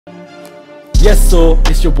Yes, so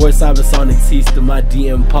it's your boy Sjava Sonic Tease, the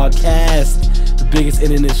myDMsPodcast, the biggest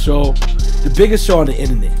internet show, the biggest show on the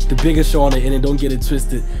internet, don't get it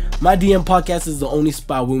twisted. myDMsPodcast is the only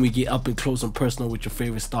spot when we get up and close and personal with your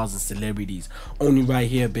favorite stars and celebrities. Only right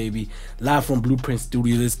here, baby. Live from Blueprint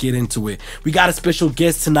Studio. Let's get into it. We got a special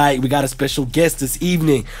guest tonight. We got a special guest this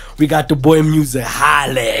evening. We got the boy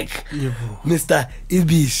MusiholiQ, Mr.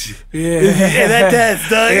 eBhishi. Yeah, that's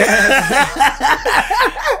dog.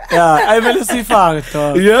 Yeah, I really see far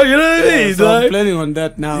dog. Yeah, you know what I mean? So I'm planning on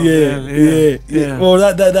that now. Yeah. Well,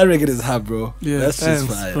 that record is hot, bro. Yeah, that's just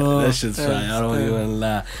thanks, fire. bro. That's just Thanks, fire. I don't even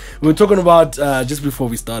lie. We were talking about just before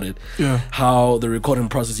we started, Yeah. how the recording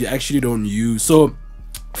process you actually don't use. So,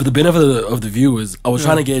 for the benefit of the viewers, I was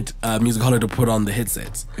trying to get MusiholiQ to put on the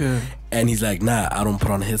headsets, and he's like, "Nah, I don't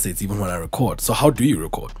put on the headsets even when I record." So, how do you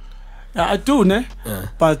record? Yeah, I do, ne? Yeah.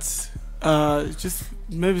 But just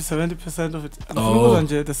maybe 70% of it. Oh.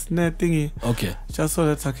 The snare thingy, Okay. just so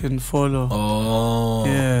that I can follow. Oh.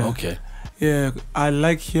 Yeah. Okay. Yeah, I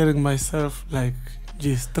like hearing myself like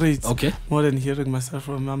straight. Okay. More than hearing myself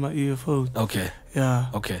from my earphone. Okay. Yeah.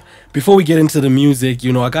 Okay. Before we get into the music,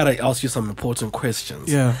 I gotta ask you some important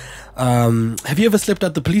questions. Yeah. Have you ever slept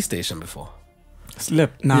at the police station before?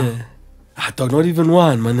 Slept? Nah. Yeah. I thought not even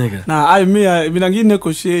one, my nigga. Nah, I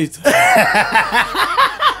negotiate.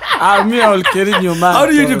 I will carry in your mind. How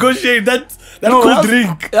do you negotiate that cool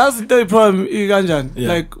drink? That's the problem, Iganjan. Yeah.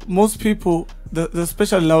 Like most people, the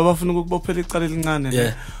special lava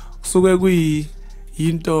Yeah. so we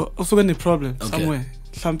into also any problem Okay. somewhere.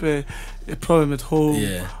 Somewhere a problem at home,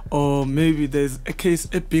 Yeah. or maybe there's a case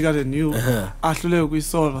bigger than you. Actually, we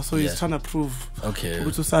solve. So Yeah. he's trying to prove. Okay.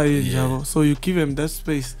 Yeah. So you give him that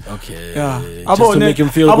space. Okay. Yeah. Just to make him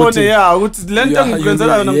feel good. Yeah.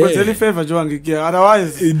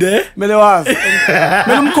 Otherwise,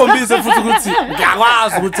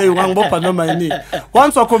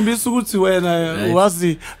 once I was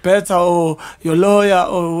better or your lawyer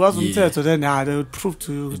or was then they would prove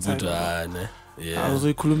to you.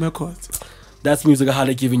 That's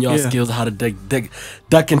MusiholiQ giving y'all Yeah. skills how to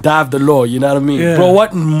duck and dive the law. You know what I mean, Yeah. bro?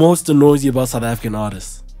 What most annoys you about South African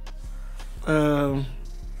artists? I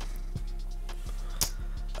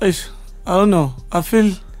don't know. I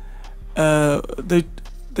feel they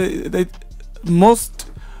most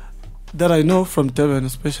that I know from Durban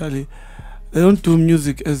especially, they don't do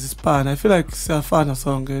music as a span. I feel like it's a fan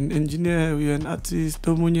song, an engineer, we an artist,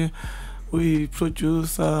 we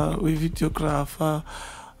producer, we videographer,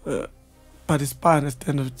 but it's span at the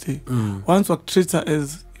end of the day. Once we treat her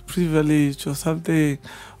as privilege or something,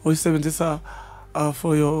 or something this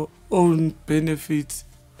for your own benefit,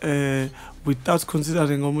 without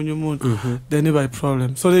considering then it by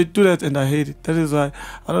problem. So they do that and I hate it. That is why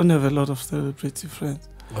I don't have a lot of celebrity friends.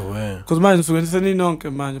 Because manje sukwenza nonke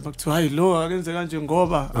manje bakuthiwa hayi lo akenze kanje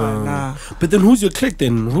ngoba nah. But then who's your clique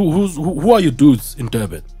then? Who are your dudes in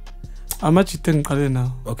Durban? Amajite ngiqale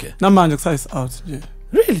now. Okay. Namanje kusayis out nje.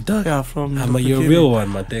 Really, dog? Yeah, from you're a real one,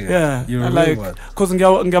 my thing. Yeah, you're a like, real one. Because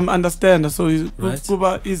ngiyam understand, so Right.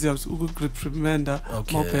 kuba easy to reprimand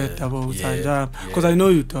Okay. more better about Yeah. because I know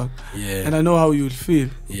you talk, Yeah. and I know how you will feel.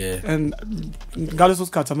 Yeah. And ngaleso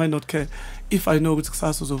sikhathi I might not care if I know ukuthi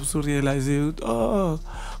kusasa uzobe realize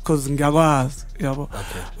because ngiyakwazi yabo.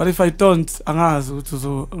 Okay. But if I don't, angazi ukuthi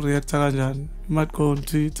uzo react kanjani. You might go on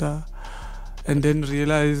Twitter and then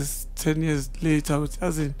realize 10 years later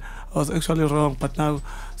ukuthi I was actually wrong, but now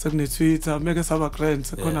sekune Twitter make us have a grand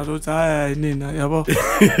sekona ukuthi hayi nina yabo.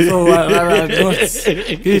 So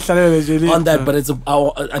on that, but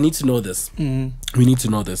I need to know this. We need to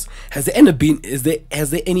know this. Has there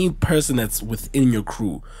any person that's within your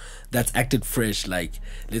crew that's acted fresh? Like,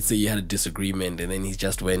 let's say you had a disagreement and then he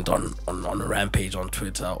just went on a rampage on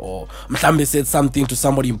Twitter, or mhlambe said something to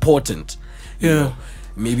somebody important. You know,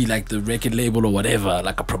 maybe like the record label or whatever,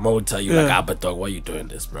 like a promoter. You're like, but dog, why are you doing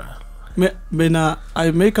this, bro?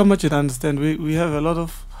 I make how much I understand. We have a lot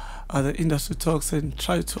of other industry talks and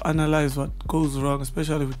try to analyze what goes wrong,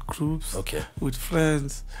 especially with groups, with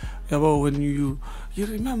friends. Yeah, but when you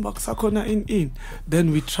remember Sakona in,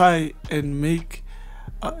 then we try and make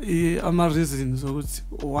reasons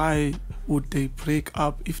why would they break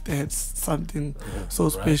up if they had something so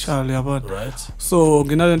special. Right. So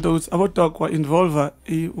about talk involve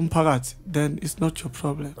umphakathi, then it's not your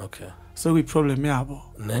problem. Okay. So we problem yabo.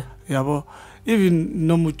 Ne? Yabo. Even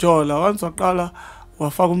nomujola once waqala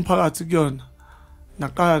wafaka umphakathi kuyona.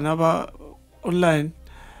 Naqala naba online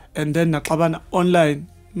and then naqabana online.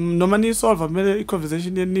 Noma ni solve mele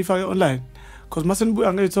i-conversation yenifake online. Because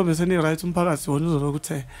masenibuya ngeyithombe seni right umphakathi wona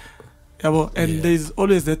uzolokuthe. Yabo, and there's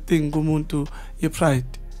always that thing kumuntu ye pride.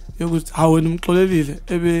 yokuthi wena umxolelile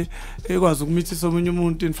ekwazi ukumithisa omunye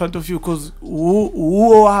umuntu in front of you because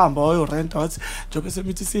uwo wahamba wayo rent wathi njobe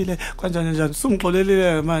semithisile kanjani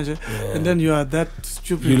sumxolelile manje and then you are that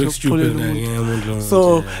stupid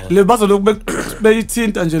so le bazo lokube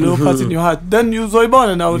beyithinta nje leyo part in your heart then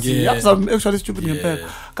uzoyibona now uthi yes I'm actually stupid ngempela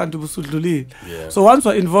kanti ubusudlulile so once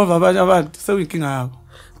we involve abanye abantu sewinkinga yabo.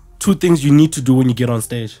 2 things you need to do when you get on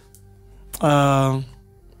stage.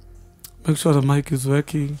 Make sure the mic is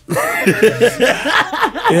working.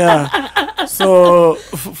 Yeah. So,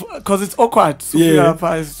 because it's awkward. So and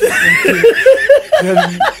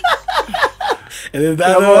then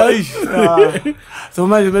that so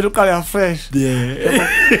imagine you call it fresh. Yeah.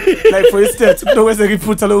 Like for instance, the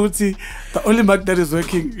only mic that is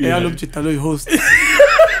working, host.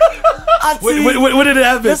 What did it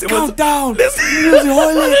happen? Let's count down.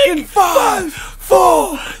 MusiholiQ in 5,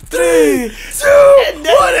 4, 3, 2,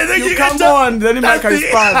 1. And then you come on. Then you might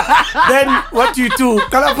respond. Then what do you do?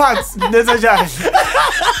 Color parts. That's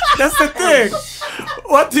the thing.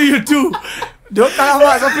 What do you do? Don't color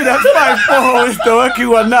parts. I feel that's 5, 4 is the working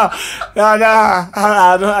one now. Nah.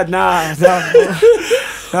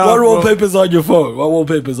 What wallpapers on your phone? What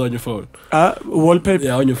wallpapers on your phone? Wallpaper.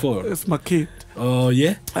 Yeah, on your phone. It's my kid. Oh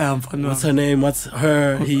yeah. What's her name? What's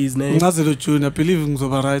his name? Ngazelo Junior. I believe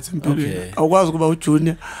ngizoba right empilweni. Okay. Awukwazi kuba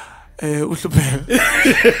uJunior uhlupheka.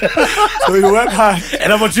 So you work hard.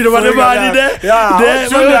 And I'm a junior money there. Yeah.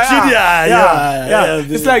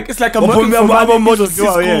 It's like I'm working for model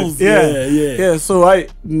schools. Yeah. So I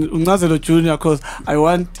ngazelo Junior because I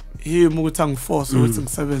want him ukuthi angiforce ukuthi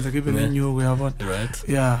ngisebenze ngibe nenyuko yabona. Right.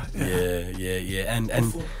 Yeah. And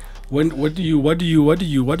what do you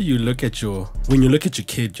look at when you look at your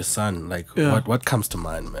kid, your son, like what comes to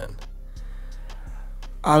mind, man?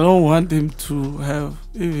 I don't want him to have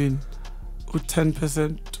even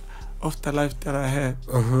 10% of the life that I had.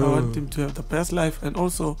 I want him to have the best life, and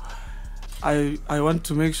also I want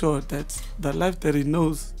to make sure that the life that he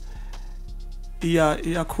knows he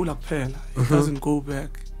doesn't go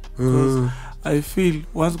back, because I feel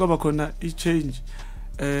once kwaba khona I change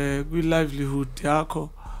with livelihood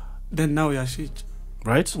yakho, then now you're shit.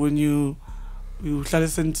 Right? When you hlale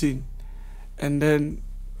sentini and then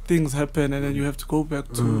things happen and then you have to go back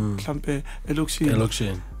to mhlambe elokishini.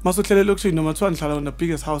 Masuhlele elokishini noma kuthiwa nihlala on the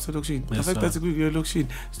biggest house elokishini. The fact that you elokishini,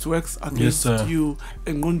 it works against you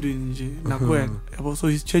engqondweni nje nakwena. So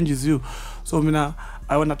it changes you. So mina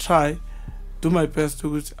I want to try do my best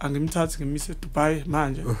ukuthi angimthathi ngimise Dubai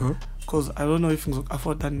manje, because I don't know if I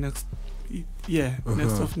afford that next year.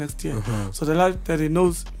 So the life that he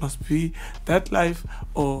knows must be that life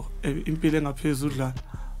or impilo engaphezulu.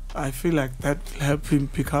 I feel like that will help him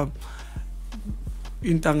become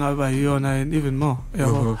intangaba yona and even more.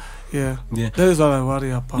 Yeah. That is what I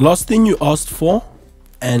worry about. Last thing you asked for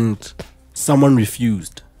and someone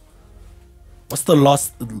refused. What's the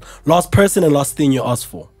last person and last thing you asked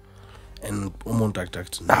for? And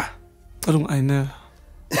nah. I know.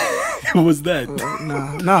 What was that?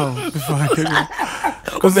 Now before I get it.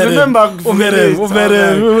 Because remember, I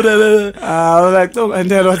was like, oh,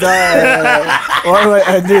 and then what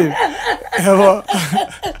I did.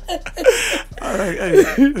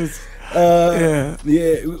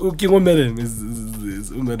 Okay, Madam is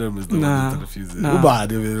the one that refuses.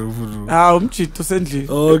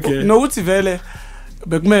 Okay. No, what's vele?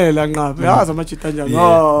 Bekumela nqabe yazi amachita njani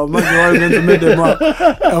manje wayenza MyDM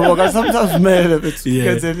sometimes mele but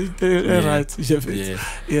right.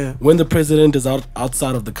 Yeah. When the president is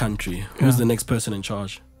outside of the country, who's the next person in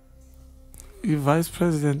charge? The vice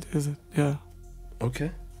president, is it? Yeah.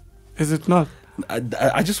 Okay. Is it not?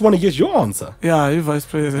 I just want to get your answer. Yeah, you vice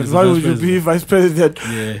president. Why would you be vice president?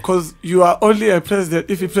 Yeah. Because you are only a president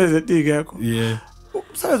if you president. Yeah.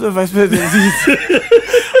 So the vice president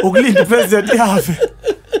the president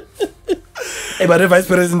Hey, but the vice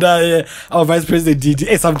president, our vice president did.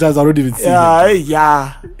 Hey, sometimes I don't even see.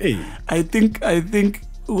 Yeah. Hey. I think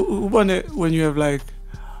when you have like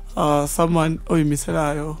someone you miss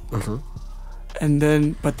and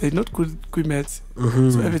then but they're not good mates.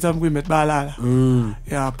 So every time we met balala.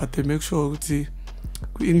 Yeah, but they make sure to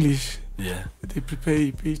English. Yeah. They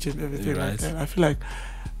prepare each and everything right. Like that. I feel like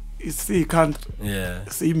you can't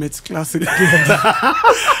see mates classic. Yeah.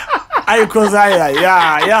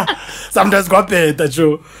 Sometimes got there that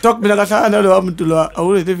you talk me like I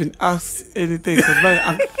wouldn't even ask anything because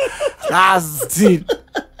I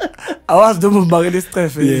was doing my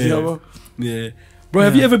stuff. Yeah. Bro,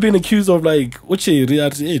 have you ever been accused of like what's your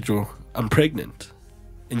reality age, bro? I'm pregnant.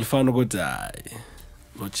 And you found out go die.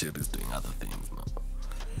 What shit is doing other things now.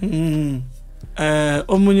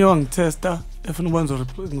 Omunye wangitesta efuna ukwenza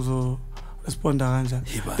respond kanja.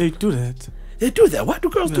 They do that. They do that. Why do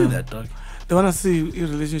girls do that, dog? They want to see your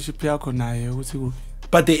relationship yakho naye ukuthi.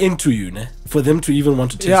 But they're into you, ne? For them to even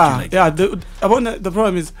want to taste you like that. The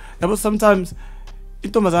problem is, sometimes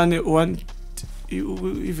intombazane want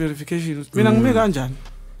verification. Mina ngime kanjani?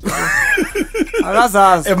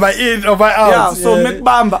 Akazazi. Am I in or am I out? Yeah, so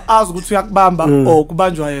mekubamba azi ukuthi uyakubamba or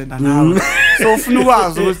kubanjwa yena nawe. So ufuna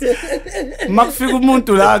ukwazi ukuthi makufika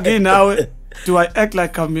umuntu la kinawe, do I act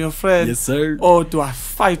like I'm your friend? Yes, sir. Or do I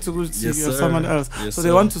fight to see you're someone else? Yes, so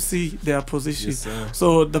they want to see their position. Yes,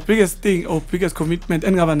 so the biggest thing or biggest commitment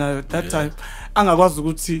at that time, angakwazi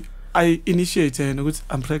ukuthi I initiate and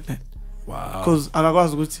I'm pregnant. Wow. Because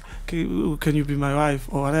angakwazi ukuthi can you be my wife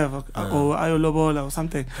or whatever or ayolobola or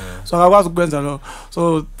something. So angakwazi ukwenza lo.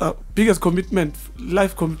 So the biggest commitment,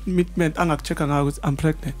 life commitment angakuchecka ngayo ukuthi I'm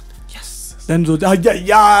pregnant. Then so bese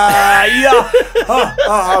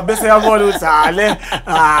yabona uthale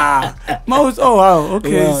mouth. Oh wow,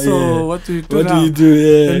 okay. Wow, so what do you do what now? do you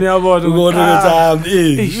do? Then yabona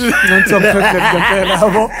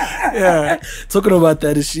yeah. Talking about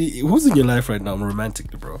that, who's in your life right now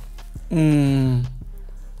romantically, bro? Are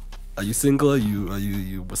you single? Are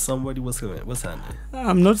you with somebody? What's happening?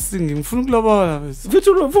 I'm not singing.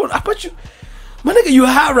 But you, my nigga, you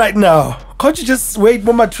hot right now. Can't you just wait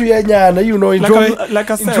mama 2 years, you know, enjoy like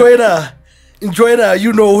I said, enjoy that,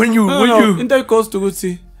 you know, when you in that goes to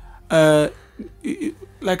Gucci,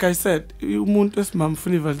 like I said, you want this mom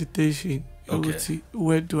fully validation. Okay.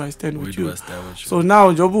 Where do I stand with you? So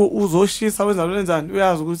now Jobu uzoshi sawenza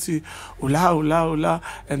uyazi ukuthi ula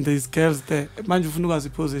and there's girls there. Manje ufuna ukwazi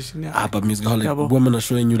position ya. But MusiholiQ, women are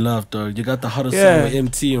showing you love, dog. You got the hottest song with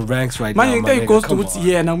MT and ranks right now. Manje goes to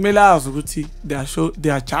ukuthi na kumele azi ukuthi they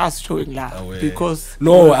are just showing love because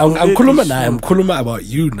no, I'm kuluma about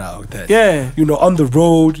you now that you know on the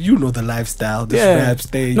road, you know the lifestyle, the rap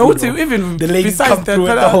stage. No, even the ladies come through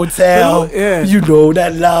at the hotel, you know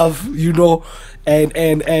that love, you know. And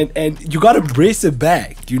you gotta embrace it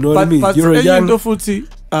back. You know what I mean? You're a young.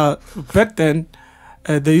 Back then,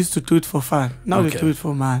 they used to do it for fun. Now they do it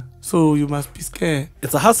for man. So you must be scared.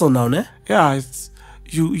 It's a hustle now, ne? Yeah, it's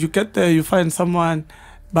you get there, you find someone.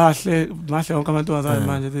 There's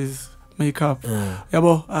makeup.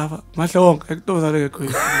 Yabo,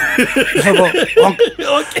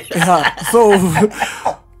 so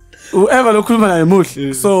whoever look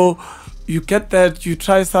so you get that, you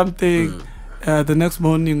try something. The next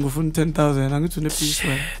morning, we 10,000. I'm going to piece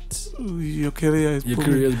your career is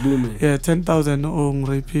booming. Yeah, 10,000 on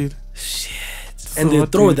repeat. Shit. So and they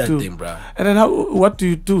throw that thing, bro. And then what do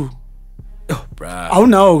you do? Oh, bro. How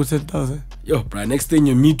now 10,000? Yo, bro. Next thing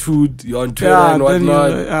you meet food, you're on Twitter and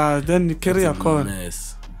whatnot. Then you carry a con.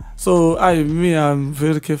 So I'm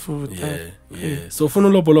very careful with that. Yeah. So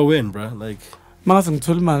Funulopolo win, bro. Like.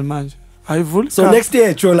 So next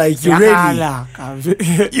year, you're like, you ready? Yo,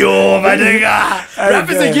 my nigga.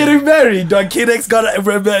 Rappers are getting married. Don Kinex got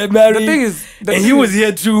married. The thing is, and he was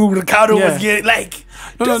here too. Ricardo was getting, like,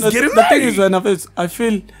 the thing is, when I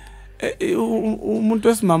feel,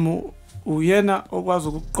 with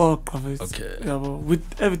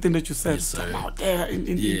everything that you said, yes, out there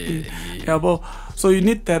so you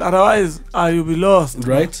need that, otherwise you'll be lost,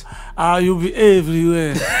 right? You'll be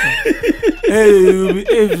everywhere. You'll be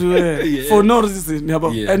everywhere for no reason.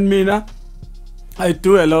 And me, I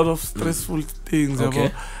do a lot of stressful things.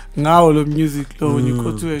 Now the music, when you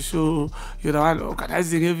go to a show, you're the one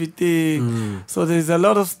organizing everything. So there's a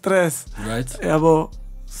lot of stress, right?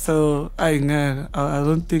 So I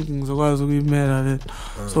don't think so guys will be mad at it.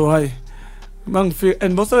 So and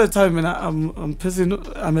most of the time I'm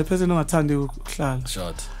a person who attend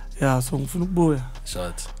shot. Yeah, so I'm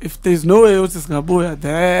shot. If there's no way else it's gonna boy,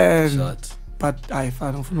 then shot. But I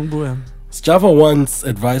find Sjava wants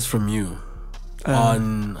advice from you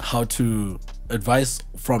on how to advice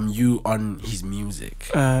from you on his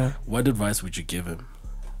music. What advice would you give him?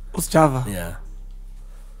 Sjava. Yeah.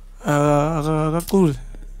 Cool.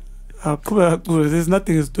 There's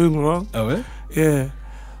nothing is doing wrong. Oh, eh? Yeah.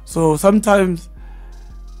 So sometimes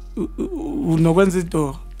we know when it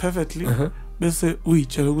do perfectly. They say, "We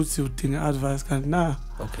advice can nah."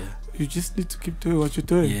 Okay. You just need to keep doing what you're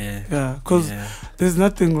doing. Yeah. Because there's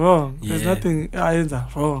nothing wrong. There's nothing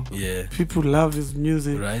wrong. Yeah. People love his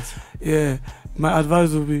music. Right. Yeah. My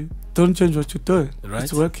advice would be, don't change what you're doing. Right.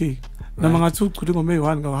 It's working. Right.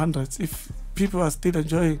 If people are still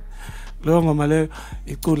enjoying it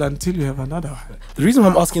cool until you have another one. The reason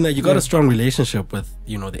why I'm asking that, you got a strong relationship with,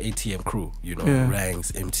 you know, the ATM crew, you know,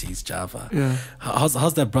 Ranks, MTs, Java. Yeah.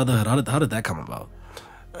 How's that brotherhood? How did that come about?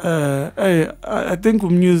 I think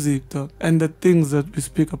with music, dog, and the things that we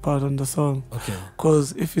speak about on the song. Okay.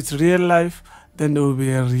 Because if it's real life, then there will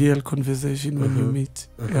be a real conversation when you meet.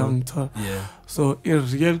 Yeah. So a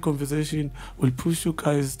real conversation will push you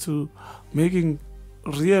guys to making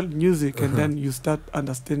real music, and then you start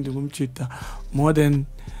understanding umchita more than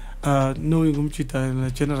knowing umchita on a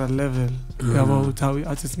general level about how we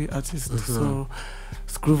artist. So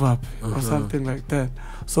screw up or something like that.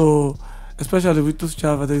 So especially with this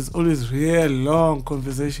Sjava, there's always real long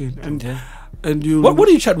conversation, and you. What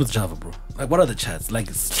do you chat with Sjava, bro? Like, what are the chats?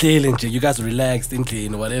 Like, chilling, you guys are relaxed, in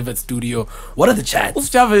clean, whatever studio. What are the chats?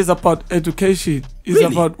 Sjava is about education. It's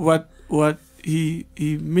Really? about what he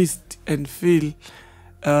missed and feel.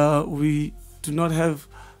 We do not have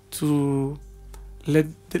to let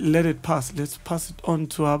it pass. Let's pass it on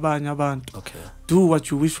to abanye abantu. Okay. Do what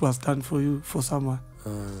you wish was done for you for someone.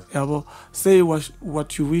 Yabo. Say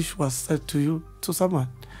what you wish was said to you to someone.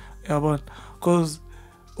 Yabo. Because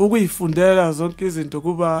ukuyifundela zonke izinto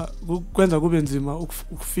kuba kwenza kube nzima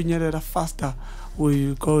ukufinyelela faster where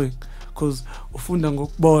you going, because ufunda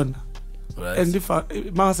ngokubona. Right. And if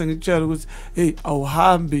mase ngitshela ukuthi hey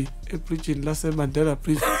awuhambi epreaching lase Mandela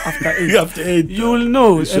preach after 8 you will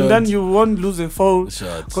know, and then you won't lose a phone,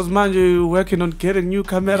 because manje you're working on getting new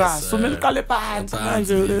cameras, so many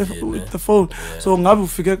with the phone, so ngabe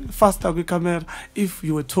ufike faster kwi camera if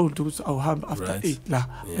you were told to awuhambi after 8 la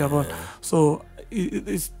yabo. So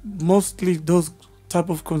it's mostly those type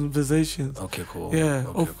of conversations. Okay, cool. Yeah,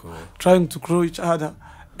 okay, of cool. trying to grow each other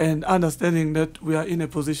and understanding that we are in a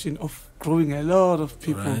position of growing a lot of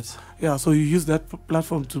people. Right. Yeah, so you use that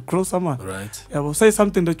platform to grow someone. Right. Yeah, well, say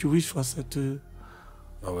something that you wish was said to you.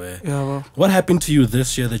 Yeah, well. What happened to you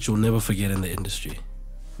this year that you'll never forget in the industry?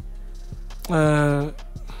 I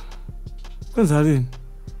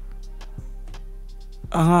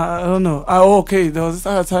don't know. Okay, there was this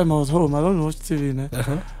other time I was home. I don't watch TV.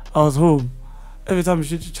 I was home. Every time you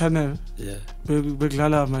shoot your channel,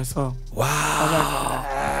 beglala my song. Wow.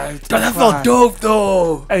 That felt dope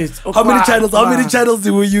though. Hey, how many channels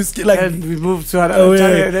did we use? Like, and we moved to another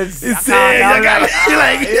channel. It's sick.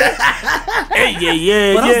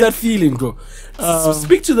 What was that feeling, bro?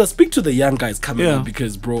 Speak to the young guys coming up,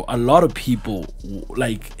 because bro, a lot of people,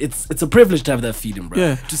 like, it's a privilege to have that feeling, bro.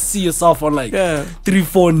 Yeah. To see yourself on like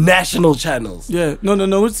 3-4 national channels. Yeah.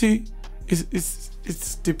 No. See,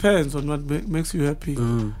 it depends on what makes you happy.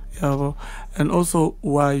 Yeah, bro. And also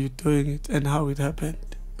why you're doing it and how it happened.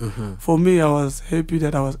 For me, I was happy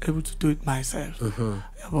that I was able to do it myself. Yeah,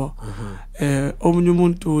 bro. Omunye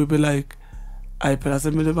umuntu will be like, I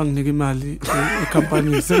personally banginike imali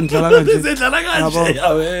company sengidlala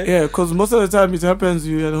kanje. Yeah, because most of the time it happens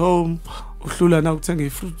you at home uhlula na ukuthenga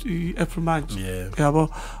ifruit April March. Yeah, bro.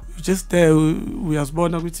 Just there, we are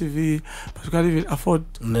born on TV, but you can't even afford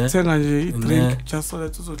to drink just so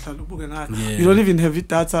that you don't even have it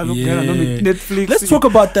data. Netflix. Let's talk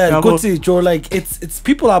about that. Go to Joe. Like, it's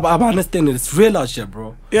people are understanding it's real out here,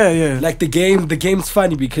 bro. Yeah. Like the game's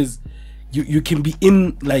funny because you can be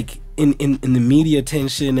in like in the media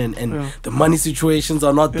attention and the money situations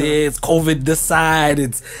are not there. It's COVID this side.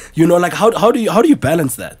 It's like how do you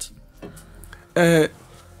balance that?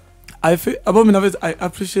 I feel I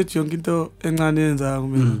appreciate yonkinto encane yenza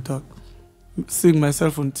kumina talk. Seeing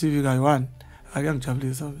myself on TV guy one,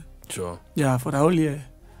 akangijabulisa. Sure. Yeah, for the whole year.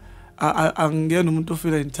 Angiyena umuntu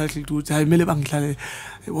ofila entitled ukuthi hayi mele bangidlale.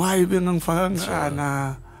 Why bengangifaka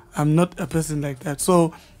nah. I'm not a person like that.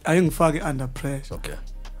 So I ngifake under pressure. Okay.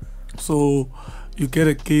 So you get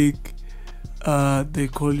a gig, they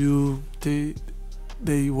call you, they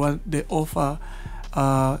offer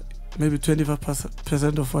maybe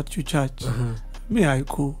 25% of what you charge. Me, I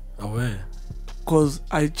go. Because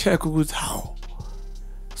I check with how.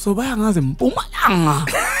 So bayangaze Mpumalanga.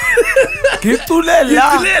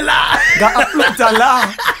 Ngitulela. Ga-uploada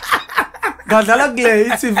la. Gadlala kule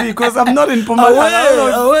TV because I'm not in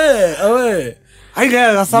Mpumalanga. Away.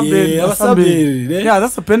 Yeah, that's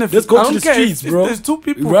a benefit. Let's go to the streets, bro. There's two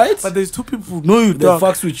people, right? But there's two people who know you, that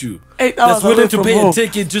fucks with you. 8 hours that's willing to pay a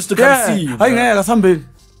ticket just to come see you.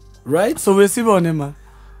 Right? So we'll see about him, man.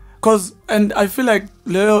 And I feel like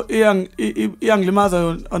Leo young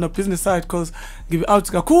limaza on a business side, cause give out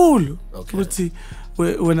cool. Okay.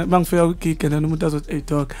 When a man fair kick and then does what a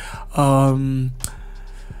talk.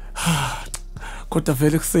 Kota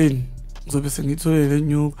Felix saying. So basically, it's really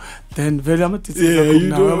new. Then very amateur. Yeah, you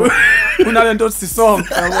know. Una don't see song.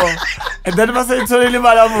 And then I say it's really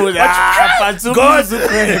malamu.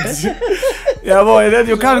 Yeah, boy. And then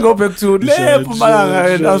you can't go back to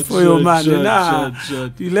Pumalanga and ask for your man.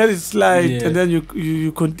 You let it slide, and then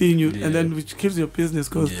you continue, and then which keeps your business.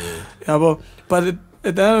 Cause yeah, boy. But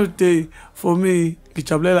at the end of the day, for me,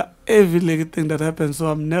 every little thing that happens, so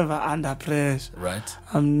I'm never under pressure. Right.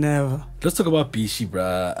 I'm never. Let's talk about eBhishi,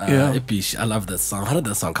 bruh. eBhishi, I love that song. How did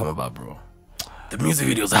that song come about, bro? The music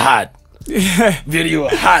video's hot. Yeah. Video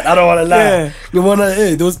hot. I don't want to lie. Yeah. You wanna?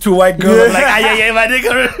 Hey, those two white girls. I'm like, yeah, my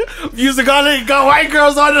nigga. Music on it. Got white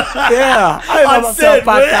girls on. Yeah. On set.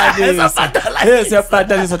 Yes, your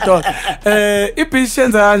pattern is a talk.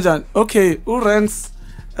 eBhishi, okay. Who ranks?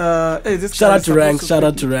 Hey, this shout out to Ranks. Shout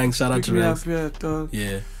out to Ranks. Shout out to Ranks.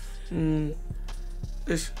 Yeah.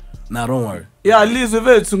 Nah, don't worry. Yeah, at least we've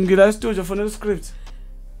had some good studio for the script.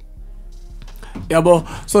 Yeah, but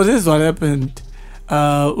so this is what happened.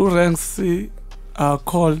 Ranks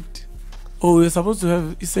called. Oh, we're supposed to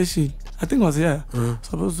have a session. I think it was here.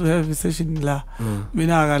 Supposed to have a session la.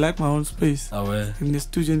 I like my own space. In the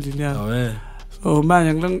studio engineer. So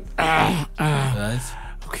man, right.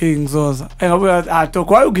 Okay, Nzoza. I talk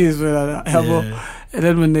quite good. And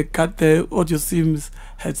then when they cut the audio seams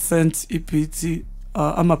had sent EPT,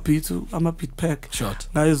 I'm a beat pack. Short.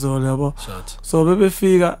 Guys, all short. So baby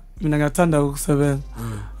figure. Mina ngathanda ukusebenza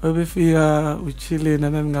bebefika we chilling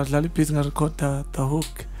and then ngadlala ibeat ngarecord the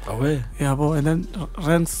hook yabo, and then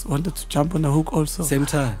Ranks wanted to jump on the hook also same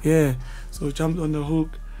time. Yeah, so jumped on the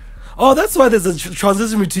hook. Oh, that's why there's a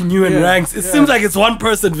transition between you and Ranks. It seems like it's one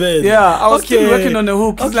person then. Yeah, I was still working on the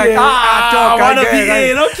hook. He's like, I wanna be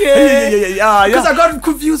in. Okay. Yeah. Because I got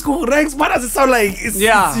confused. Ranks, why does it sound like it's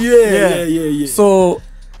yeah. So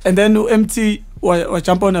and then MT was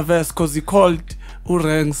jump on a verse because he called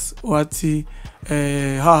Ranks wati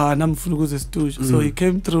namfuna ukuze studio. So he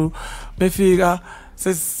came through befika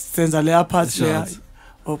senza le part le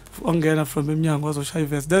ongena from emnyango wazoshaya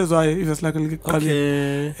verse. That's why it was like a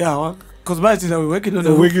yeah, because by the time we're working on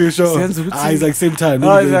the wiki show. It's like same time.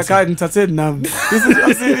 It's like I didn't nam.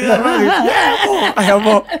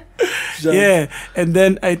 Yeah, and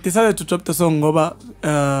then I decided to drop the song over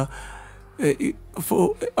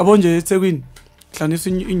for abonje eThekwini hlanisa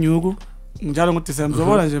inyuku njalo ngoDecember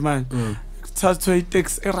zobona nje manje thathwe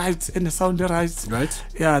i-text right and the sound right.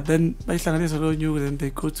 Yeah, then bayihlanganisa lo nyuku, then they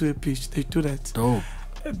go to a pitch, they do that. Dope.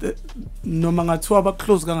 Noma ngathiwa aba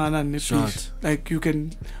close kanganani ne-pitch, like you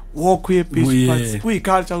can walk with a pitch, but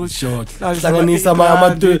kuyi-culture short hlanganisa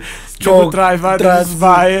ama driver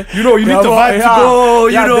drive, you know, you need the vibe to go,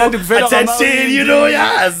 you know, attention, you know.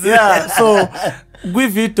 Yeah, so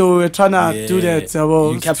with video we're trying to do that,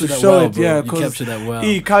 you capture that well, bro. Yeah, you capture that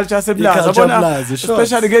well. Culture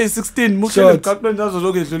especially guys 16 short.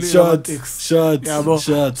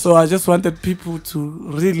 So I just wanted people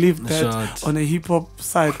to relive that on a hip hop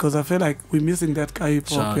side, because I feel like we're missing that guy hip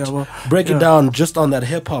hop. Break it down just on that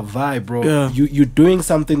hip hop vibe, bro. You're doing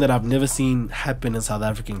something that I've never seen happen in South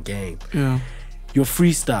African game. Your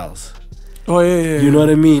freestyles. Oh yeah. You know what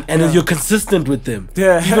I mean? And then you're consistent with them.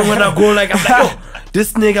 Yeah. Even when I go like, I'm like, oh,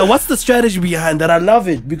 this nigga, what's the strategy behind that? I love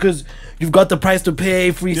it because you've got the Price to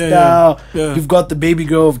Pay freestyle. You've got the Baby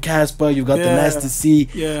Girl of Casper. You've got the Nice to See.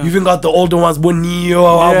 You've even got the older ones,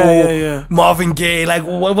 Bonio, Marvin Gaye. Like,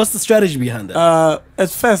 what's the strategy behind that? At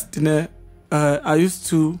first, you know, I used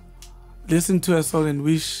to listen to a song and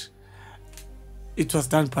wish it was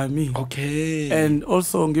done by me. Okay. And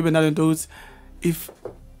also, given that those, if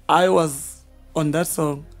I was on that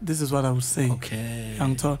song, this is what I would say. Okay.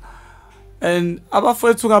 And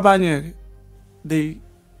abafowethu kabanye, they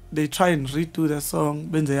try and redo the song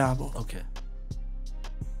benze yabo. Okay.